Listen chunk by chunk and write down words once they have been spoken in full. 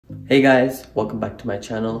Hey guys, welcome back to my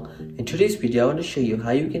channel. In today's video, I want to show you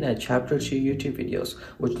how you can add chapters to your YouTube videos,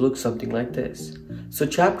 which look something like this. So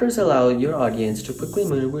chapters allow your audience to quickly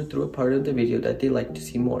maneuver through a part of the video that they like to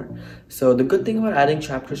see more. So the good thing about adding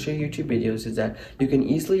chapters to your YouTube videos is that you can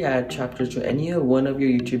easily add chapters to any one of your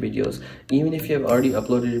YouTube videos, even if you have already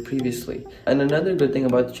uploaded it previously. And another good thing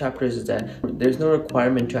about the chapters is that there's no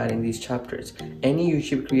requirement to adding these chapters. Any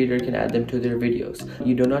YouTube creator can add them to their videos.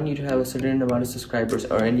 You do not need to have a certain amount of subscribers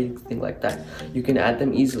or anything like that. You can add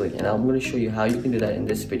them easily, and I'm going to show you how you can do that in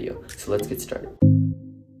this video. So let's get started.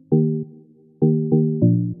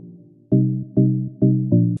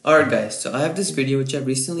 Alright guys, so I have this video which I've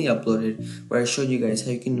recently uploaded where I showed you guys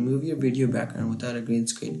how you can remove your video background without a green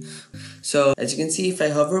screen. So as you can see, if I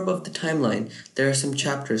hover above the timeline, there are some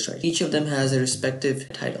chapters, right? Each of them has a respective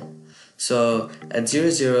title. So at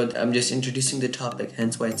 00, I'm just introducing the topic,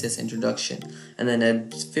 hence why it says introduction. And then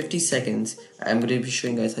at 50 seconds, I'm going to be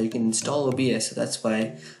showing you guys how you can install OBS. So that's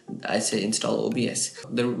why I say install OBS.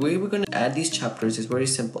 The way we're going to add these chapters is very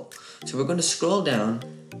simple. So we're going to scroll down,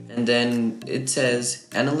 and then it says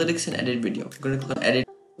analytics and edit video. We're going to click edit.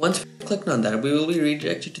 Once we click on that, we will be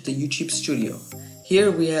redirected to the YouTube studio. Here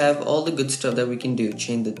we have all the good stuff that we can do.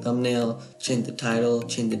 Change the thumbnail, change the title,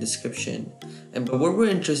 change the description. But what we're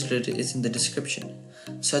interested in is in the description.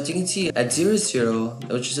 So as you can see at 00,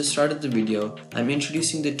 which is the start of the video, I'm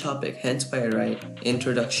introducing the topic, hence why I write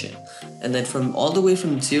introduction. And then from all the way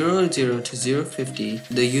from 00 to 050,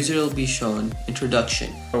 the user will be shown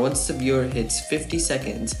introduction. Or once the viewer hits 50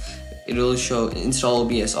 seconds, it will show install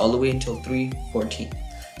OBS all the way until 3:14.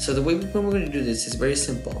 So the way we're going to do this is very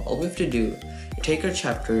simple. All we have to do, take our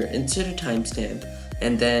chapter, insert a timestamp,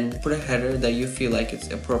 and then put a header that you feel like it's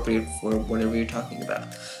appropriate for whatever you're talking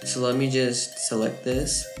about. So let me just select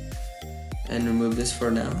this and remove this for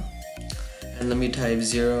now. And let me type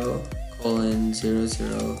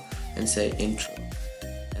 0:00 and say intro.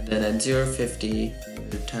 And then at 050, I'm going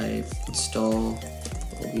to type install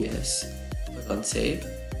OBS. Click on save.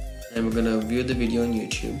 And we're going to view the video on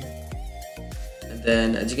YouTube. And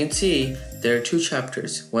then as you can see, there are two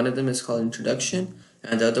chapters. One of them is called introduction,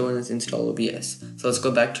 and the other one is install OBS. So let's go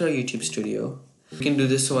back to our YouTube studio. You can do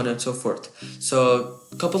this so on and so forth. So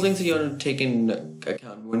a couple things that you want to take into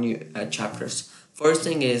account when you add chapters. First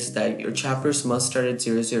thing is that your chapters must start at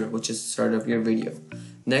 00, which is the start of your video.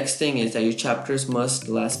 Next thing is that your chapters must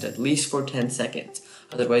last at least for 10 seconds.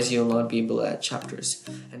 Otherwise you'll not be able to add chapters.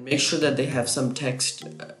 And make sure that they have some text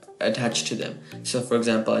attached to them. So for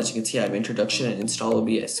example, as you can see, I have introduction and install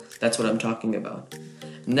OBS. That's what I'm talking about.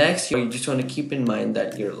 Next, you just want to keep in mind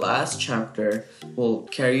that your last chapter will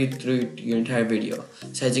carry you through your entire video.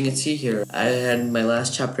 So as you can see here, I had my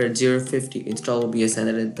last chapter at 050, install OBS,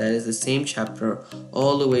 and that is the same chapter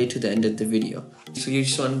all the way to the end of the video. So you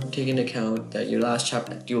just want to take into account that your last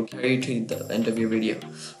chapter will carry you to the end of your video.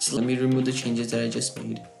 So let me remove the changes that I just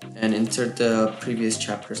made and insert the previous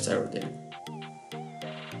chapters that were there.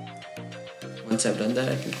 Once I've done that,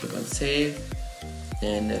 I can click on save.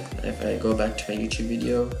 And if I go back to my YouTube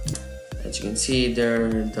video, as you can see there,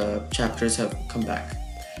 the chapters have come back.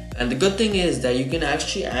 And the good thing is that you can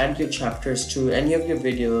actually add your chapters to any of your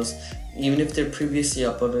videos, even if they're previously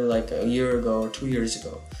uploaded like a year ago or 2 years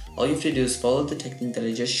ago. All you have to do is follow the technique that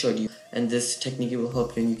I just showed you, and this technique will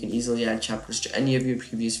help you, and you can easily add chapters to any of your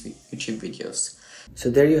previous YouTube videos. So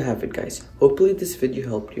there you have it guys. Hopefully this video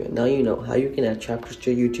helped you, and now you know how you can add chapters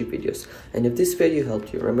to your YouTube videos. And if this video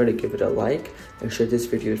helped you, remember to give it a like and share this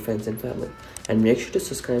video with friends and family. And make sure to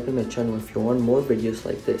subscribe to my channel if you want more videos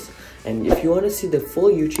like this. And if you want to see the full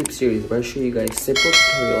YouTube series where I show you guys simple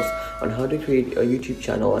tutorials on how to create a YouTube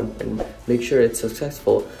channel and make sure it's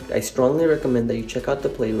successful, I strongly recommend that you check out the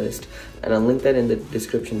playlist, and I'll link that in the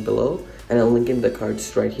description below, and I'll link in the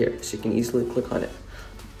cards right here so you can easily click on it.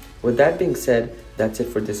 With that being said, that's it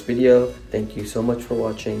for this video. Thank you so much for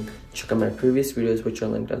watching. Check out my previous videos which are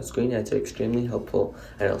linked on screen as they're extremely helpful,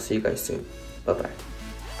 and I'll see you guys soon. Bye bye.